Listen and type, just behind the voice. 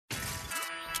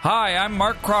Hi, I'm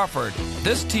Mark Crawford.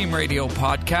 This Team Radio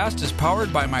podcast is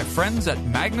powered by my friends at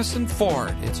Magnuson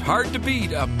Ford. It's hard to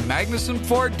beat a Magnuson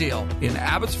Ford deal in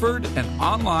Abbotsford and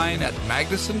online at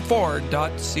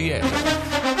magnusonford.ca.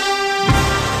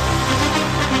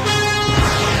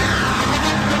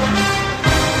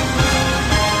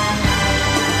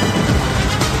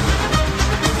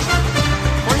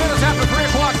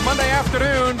 Monday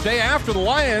afternoon, day after the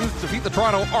Lions defeat the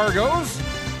Toronto Argos.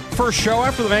 First show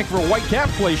after the Vancouver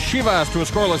Whitecaps play Chivas to a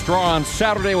scoreless draw on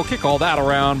Saturday. We'll kick all that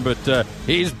around, but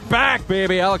he's back,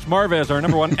 baby. Alex Marvez, our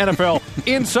number one NFL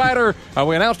insider.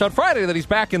 We announced on Friday that he's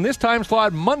back in this time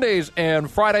slot Mondays and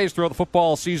Fridays throughout the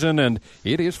football season, and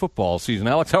it is football season.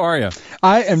 Alex, how are you?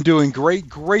 I am doing great.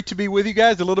 Great to be with you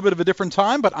guys. A little bit of a different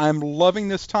time, but I'm loving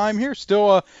this time here.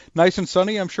 Still nice and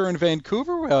sunny, I'm sure, in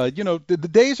Vancouver. The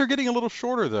days are getting a little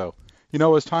shorter, though.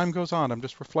 As time goes on, I'm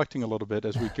just reflecting a little bit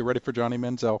as we get ready for Johnny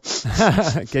Manziel.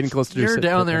 Getting close to You're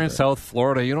down there in South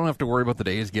Florida. You don't have to worry about the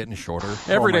days getting shorter.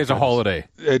 Every day's a holiday.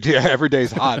 Yeah, every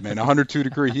day's hot, man. 102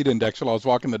 degree heat index while I was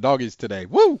walking the doggies today.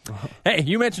 Woo! Hey,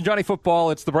 you mentioned Johnny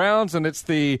Football. It's the Browns, and it's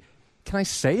the... Can I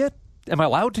say it? Am I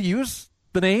allowed to use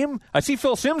the name? I see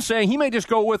Phil Simms saying he may just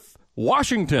go with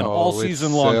Washington all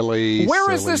season long.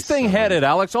 Where is this thing headed,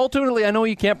 Alex? Ultimately, I know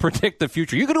you can't predict the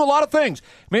future. You can do a lot of things.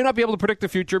 May not be able to predict the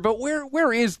future, but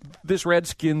where is this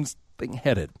Redskins thing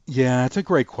headed? Yeah, it's a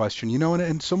great question.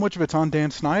 And so much of it's on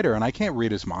Dan Snyder, and I can't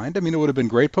read his mind. I mean, it would have been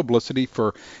great publicity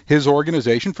for his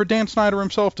organization, for Dan Snyder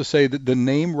himself to say that the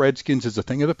name Redskins is a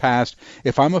thing of the past.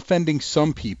 If I'm offending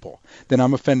some people, then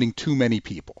I'm offending too many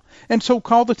people. And so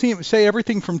call the team, say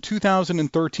everything from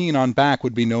 2013 on back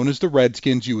would be known as the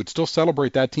Redskins. You would still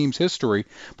celebrate that team's history.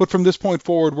 But from this point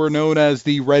forward, we're known as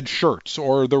the Red Shirts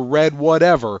or the Red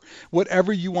whatever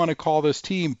you want to call this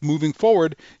team moving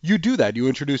forward. You do that. You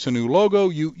introduce a new logo.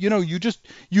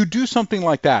 You do something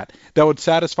like that would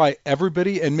satisfy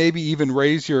everybody and maybe even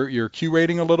raise your Q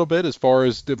rating a little bit as far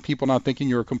as the people not thinking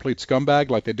you're a complete scumbag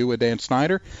like they do with Dan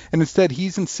Snyder. And instead,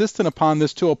 he's insistent upon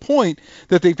this to a point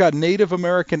that they've got Native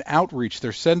American outreach.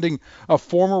 They're sending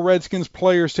former Redskins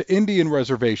players to Indian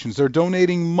reservations. They're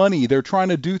donating money. They're trying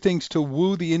to do things to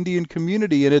woo the Indian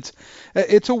community, and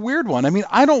it's a weird one. I mean,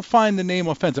 I don't find the name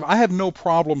offensive. I have no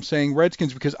problem saying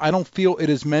Redskins because I don't feel it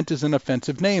is meant as an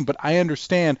offensive name, but I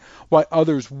understand why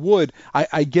others would.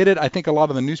 I get it. I think a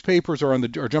lot of the newspapers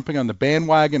are jumping on the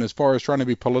bandwagon as far as trying to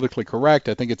be politically correct.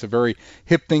 I think it's a very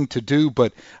hip thing to do,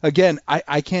 but again,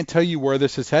 I can't tell you where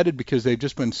this is headed because they've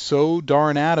just been so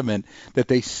darn adamant that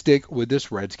they stick with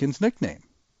this Redskins nickname.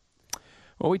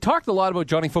 Well, we talked a lot about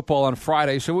Johnny Football on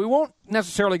Friday, so we won't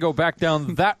necessarily go back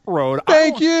down that road.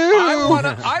 Thank you.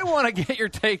 I want to get your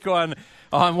take on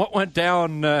what went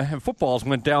down, footballs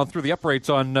went down through the uprights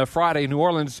on Friday in New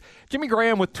Orleans. Jimmy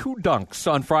Graham with 2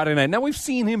 dunks on Friday night. Now, we've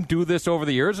seen him do this over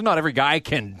the years, and not every guy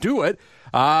can do it.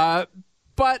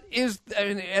 But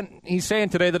and he's saying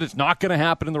today that it's not going to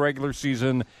happen in the regular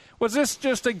season. Was this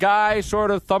just a guy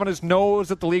sort of thumbing his nose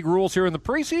at the league rules here in the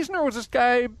preseason, or was this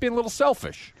guy being a little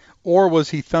selfish? Or was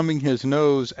he thumbing his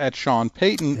nose at Sean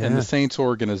Payton and the Saints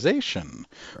organization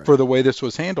for the way this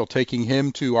was handled, taking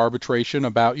him to arbitration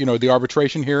about, the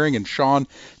arbitration hearing and Sean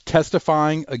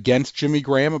testifying against Jimmy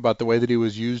Graham about the way that he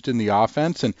was used in the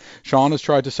offense. And Sean has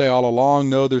tried to say all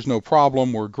along, no, there's no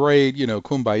problem. We're great,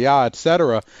 kumbaya,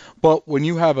 etc. But when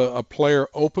you have a player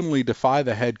openly defy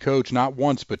the head coach, not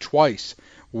once, but twice,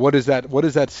 what is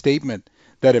that statement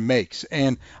that it makes?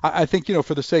 And I think,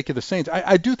 for the sake of the Saints,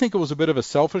 I do think it was a bit of a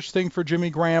selfish thing for Jimmy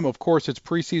Graham. Of course, it's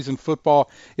preseason football.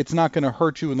 It's not going to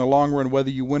hurt you in the long run whether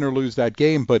you win or lose that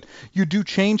game, but you do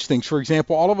change things. For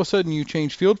example, all of a sudden you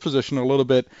change field position a little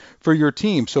bit for your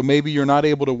team, so maybe you're not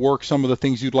able to work some of the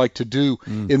things you'd like to do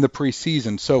in the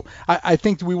preseason. So I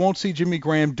think we won't see Jimmy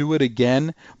Graham do it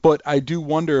again, but I do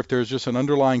wonder if there's just an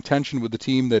underlying tension with the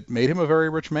team that made him a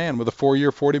very rich man with a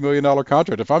 4-year, $40 million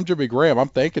contract. If I'm Jimmy Graham, I'm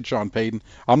thanking Sean Payton.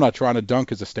 I'm not trying to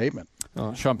dunk as a statement.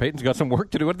 Sean Payton's got some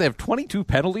work to do. They have 22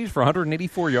 penalties for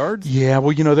 184 yards? Yeah,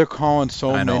 well, they're calling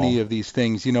so many of these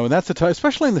things, and that's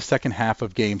especially in the second half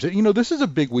of games. This is a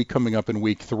big week coming up in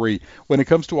week 3 when it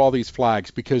comes to all these flags,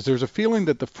 because there's a feeling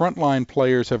that the frontline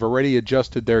players have already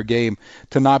adjusted their game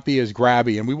to not be as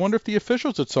grabby, and we wonder if the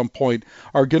officials at some point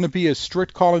are going to be as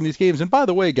strict calling these games. And by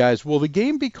the way, guys, will the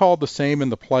game be called the same in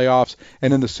the playoffs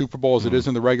and in the Super Bowl as it is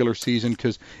in the regular season?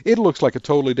 Because it looks like a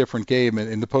totally different game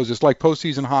in the post. It's like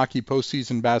postseason hockey,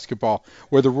 postseason basketball,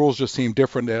 where the rules just seem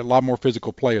different. A lot more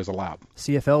physical play is allowed.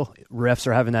 CFL refs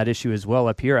are having that issue as well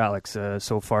up here, Alex,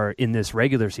 so far in this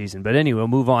regular season. But anyway, we'll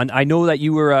move on. I know that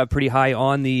you were pretty high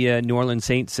on the New Orleans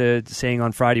Saints, saying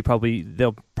on Friday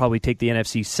they'll probably take the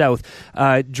NFC South.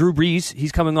 Drew Brees,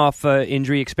 he's coming off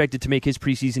injury, expected to make his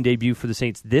preseason debut for the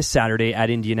Saints this Saturday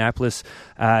at Indianapolis.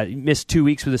 Missed 2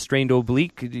 weeks with a strained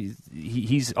oblique.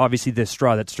 He's obviously the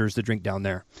straw that stirs the drink down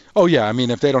there. Oh, yeah. I mean,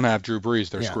 if they don't have Drew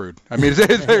Brees, they're screwed. I mean,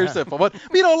 it's very simple. But,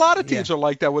 a lot of teams are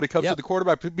like that when it comes to the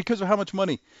quarterback because of how much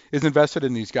money is invested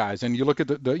in these guys. And you look at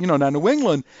now New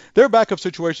England, their backup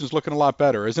situation is looking a lot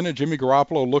better, isn't it? Jimmy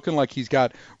Garoppolo looking like he's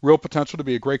got real potential to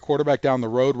be a great quarterback down the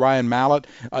road. Ryan Mallett,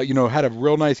 had a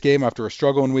real nice game after a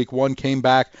struggle in week 1, came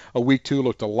back week 2,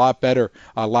 looked a lot better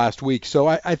last week. So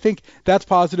I think that's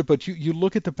positive. But you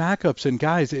look at the backups, and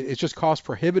guys, it's just cost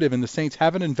prohibitive, and the Saints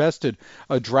haven't invested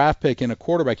a draft pick in a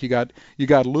quarterback. You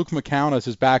got Luke McCown as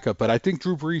his backup, but I think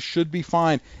Drew Brees should be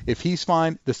fine. If he's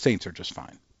fine, the Saints are just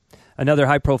fine. Another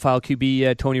high-profile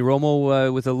QB, Tony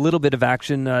Romo, with a little bit of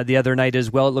action the other night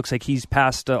as well. It looks like he's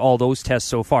passed all those tests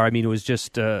so far. I mean, it was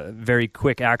just very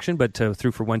quick action, but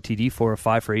threw for 1 TD, 4 of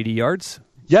 5 for 80 yards.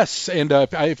 Yes, and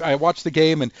I watched the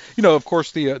game, and of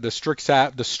course the strip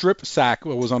sack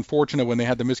was unfortunate when they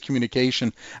had the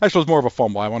miscommunication. Actually, it was more of a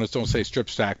fumble. I don't say strip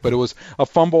sack, but it was a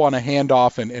fumble on a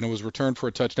handoff, and it was returned for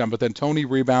a touchdown. But then Tony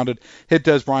rebounded, hit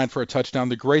Des Bryant for a touchdown.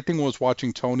 The great thing was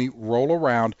watching Tony roll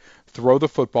around, throw the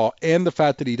football, and the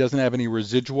fact that he doesn't have any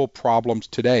residual problems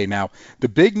today. Now, the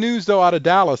big news, though, out of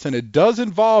Dallas, and it does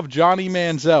involve Johnny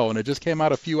Manziel, and it just came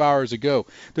out a few hours ago.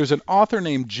 There's an author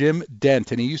named Jim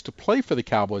Dent, and he used to play for the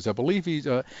Cowboys. I believe he's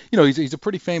a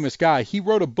pretty famous guy. He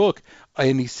wrote a book,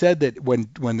 and he said that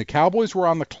when the Cowboys were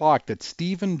on the clock, that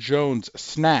Stephen Jones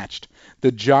snatched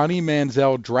the Johnny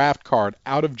Manziel draft card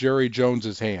out of Jerry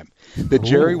Jones's hand. That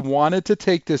Jerry wanted to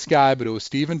take this guy, but it was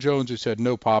Stephen Jones who said,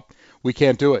 "No, Pop, we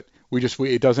can't do it.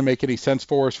 It doesn't make any sense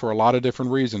for us for a lot of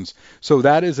different reasons." So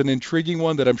that is an intriguing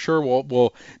one that I'm sure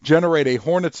will generate a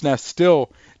hornet's nest still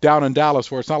down in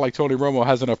Dallas, where it's not like Tony Romo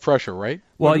has enough pressure, right?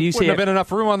 Well, wouldn't have been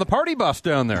enough room on the party bus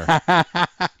down there.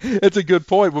 It's a good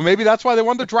point. Well, maybe that's why they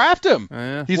wanted to draft him.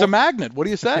 He's a magnet. What do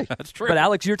you say? That's true. But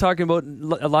Alex, you're talking about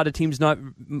a lot of teams not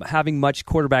having much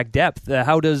quarterback depth.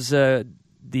 How does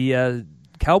the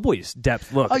Cowboys'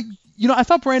 depth look? I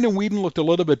thought Brandon Weeden looked a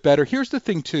little bit better. Here's the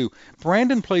thing, too.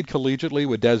 Brandon played collegiately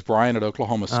with Des Bryant at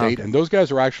Oklahoma State, and those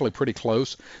guys are actually pretty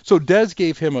close. So Des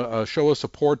gave him a show of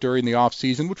support during the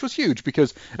offseason, which was huge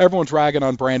because everyone's ragging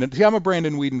on Brandon. See, I'm a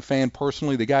Brandon Weeden fan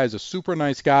personally. The guy is a super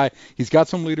nice guy. He's got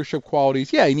some leadership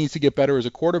qualities. Yeah, he needs to get better as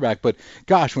a quarterback, but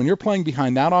gosh, when you're playing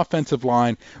behind that offensive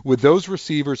line with those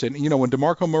receivers, and, when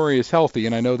DeMarco Murray is healthy,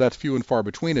 and I know that's few and far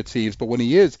between, it seems, but when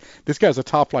he is, this guy's a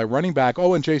top-flight running back.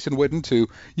 Oh, and Jason Witten, too.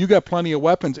 You got plenty of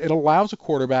weapons. It allows a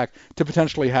quarterback to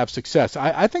potentially have success.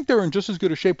 I think they're in just as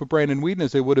good a shape with Brandon Weeden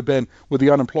as they would have been with the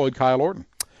unemployed Kyle Orton.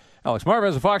 Alex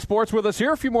Marvez of Fox Sports with us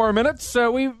here. A few more minutes.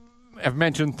 We have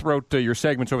mentioned throughout your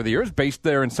segments over the years, based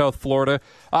there in South Florida.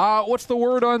 What's the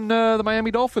word on the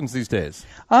Miami Dolphins these days?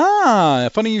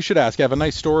 Funny you should ask. I have a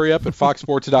nice story up at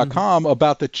foxsports.com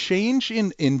about the change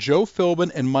in Joe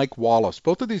Philbin and Mike Wallace.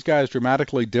 Both of these guys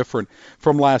dramatically different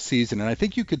from last season, and I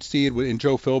think you could see it in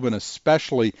Joe Philbin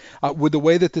especially with the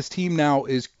way that this team now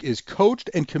is coached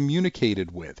and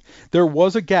communicated with. There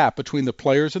was a gap between the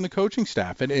players and the coaching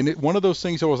staff, and one of those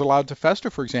things that was allowed to fester,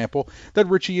 for example, that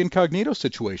Richie Incognito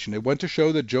situation. It went to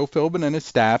show that Joe Philbin and his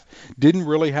staff didn't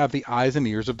really have the eyes and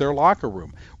ears of their locker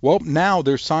room. Well, now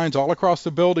there's signs all across the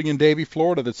building in Davie,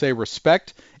 Florida that say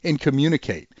respect and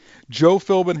communicate. Joe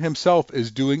Philbin himself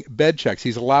is doing bed checks.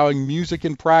 He's allowing music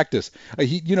in practice.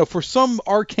 For some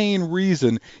arcane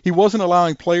reason, he wasn't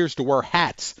allowing players to wear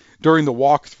hats during the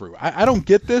walkthrough. I don't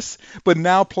get this, but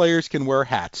now players can wear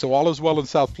hats, so all is well in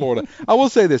South Florida. I will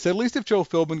say this, at least if Joe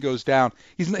Philbin goes down,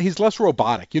 he's less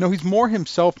robotic. He's more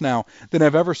himself now than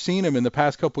I've ever seen him in the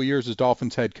past couple of years as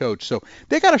Dolphins head coach. So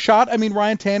they got a shot. I mean,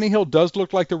 Ryan Tannehill does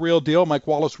look like the real deal. Mike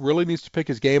Wallace really needs to pick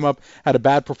his game up. Had a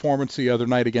bad performance the other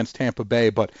night against Tampa Bay,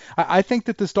 but I think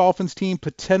that this Dolphins team,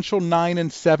 potential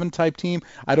 9-7 type team,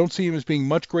 I don't see him as being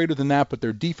much greater than that, but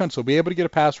their defense will be able to get a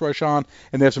pass rush on,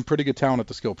 and they have some pretty good talent at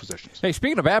the skill position. Hey,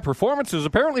 speaking of bad performances,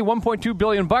 apparently $1.2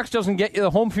 billion doesn't get you the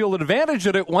home field advantage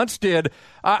that it once did.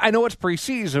 I know it's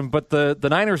preseason, but the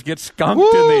Niners get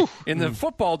skunked in the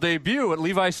football debut at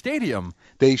Levi Stadium.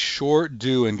 They sure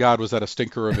do, and God, was that a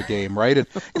stinker of a game, right?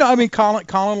 And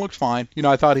Colin looked fine.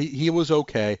 I thought he was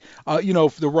okay.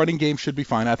 The running game should be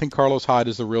fine. I think Carlos Hyde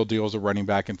is the real deal as a running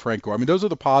back, and Franco. I mean, those are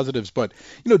the positives, but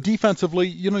defensively,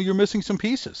 you're missing some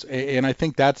pieces, and I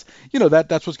think that's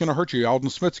what's going to hurt you. Alden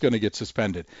Smith's going to get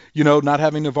suspended. not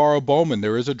having Navarro Bowman.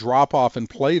 There is a drop-off in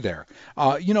play there.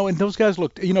 And those guys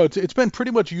looked, it's been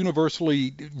pretty much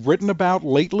universally written about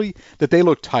lately that they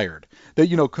look tired.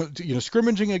 That,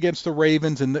 scrimmaging against the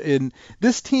Ravens and in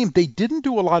this team, they didn't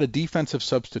do a lot of defensive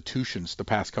substitutions the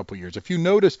past couple years. If you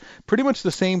notice, pretty much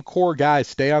the same core guys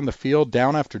stay on the field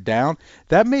down after down.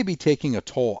 That may be taking a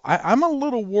toll. I'm a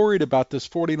little worried about this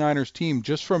 49ers team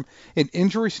just from an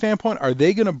injury standpoint. Are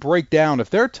they going to break down? If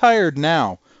they're tired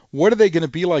now, what are they going to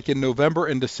be like in November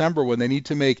and December when they need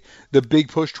to make the big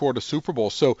push toward a Super Bowl?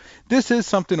 So this is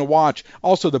something to watch.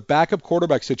 Also, the backup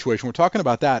quarterback situation, we're talking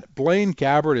about that. Blaine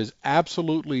Gabbert is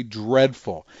absolutely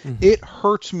dreadful. Mm-hmm. It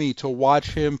hurts me to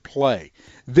watch him play.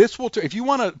 This will, if you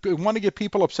want to get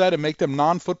people upset and make them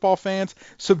non-football fans,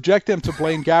 subject them to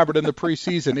Blaine Gabbert in the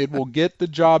preseason. It will get the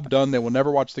job done. They will never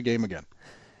watch the game again.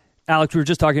 Alex, we were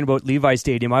just talking about Levi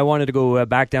Stadium. I wanted to go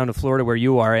back down to Florida where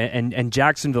you are, and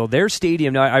Jacksonville, their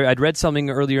stadium. Now, I'd read something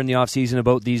earlier in the offseason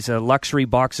about these luxury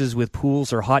boxes with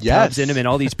pools or hot tubs in them and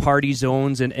all these party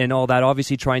zones and all that,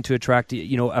 obviously trying to attract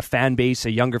a fan base,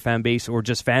 a younger fan base, or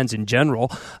just fans in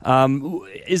general.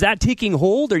 Is that taking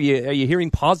hold? Are you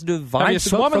hearing positive vibes? Have you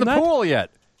swum in the pool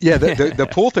yet? Yeah, the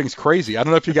pool thing's crazy. I don't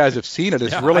know if you guys have seen it.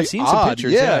 It's really I've seen odd. Some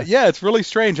pictures, yeah, it's really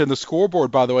strange. And the scoreboard,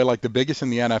 by the way, like the biggest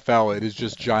in the NFL, it is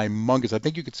just gimongous. I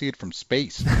think you could see it from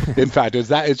space. In fact,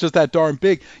 it's just that darn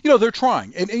big. They're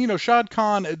trying. And Shad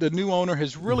Khan, the new owner,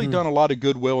 has really done a lot of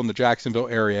goodwill in the Jacksonville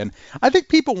area. And I think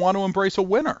people want to embrace a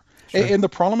winner. Sure. And the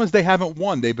problem is they haven't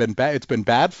won. They've been bad. It's been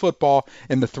bad football,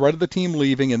 and the threat of the team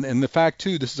leaving, and the fact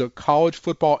too, this is a college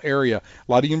football area. A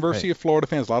lot of University of Florida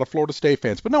fans, a lot of Florida State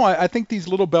fans. But no, I think these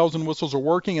little bells and whistles are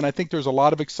working, and I think there's a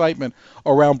lot of excitement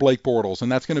around Blake Bortles,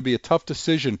 and that's going to be a tough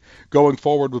decision going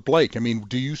forward with Blake. I mean,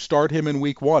 do you start him in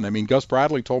week 1? I mean, Gus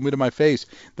Bradley told me to my face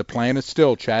the plan is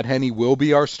still Chad Henne will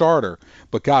be our starter.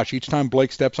 But gosh, each time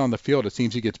Blake steps on the field, it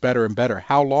seems he gets better and better.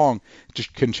 How long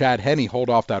can Chad Henne hold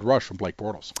off that rush from Blake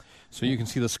Bortles? So you can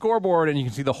see the scoreboard and you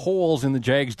can see the holes in the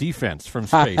Jags defense from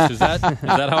space. Is that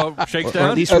how it shakes down?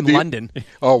 Or at least from London.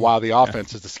 Oh, wow. The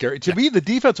offense is the scary. To me, the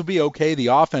defense will be okay. The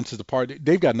offense is the part.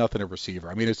 They've got nothing at receiver.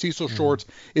 I mean, if Cecil Shorts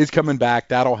is coming back,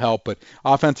 that'll help. But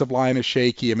offensive line is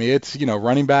shaky. I mean, it's,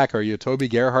 running back. Are you a Toby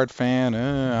Gerhart fan?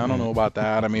 I don't know about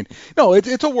that. I mean, no,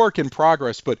 it's a work in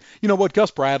progress. But you know what?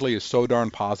 Gus Bradley is so darn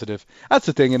positive. That's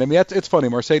the thing. And I mean, it's funny.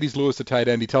 Mercedes Lewis, the tight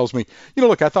end, he tells me,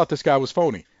 look, I thought this guy was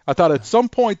phony. I thought at some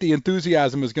point the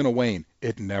enthusiasm is going to wane.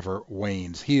 It never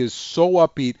wanes. He is so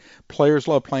upbeat. Players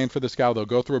love playing for this guy. They'll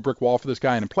go through a brick wall for this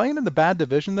guy. And playing in the bad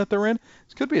division that they're in,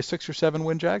 this could be a 6 or 7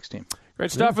 win Jags team. Great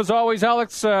stuff as always,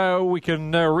 Alex. We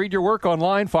can read your work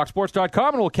online,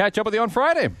 foxsports.com, and we'll catch up with you on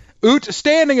Friday.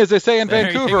 Outstanding, as they say in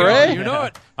Vancouver, eh? You know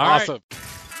it. Awesome. Right.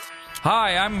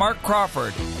 Hi, I'm Mark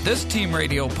Crawford. This Team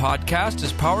Radio podcast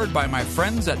is powered by my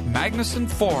friends at Magnuson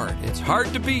Ford. It's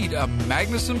hard to beat a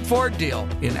Magnuson Ford deal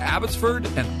in Abbotsford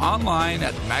and online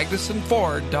at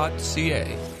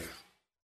magnusonford.ca.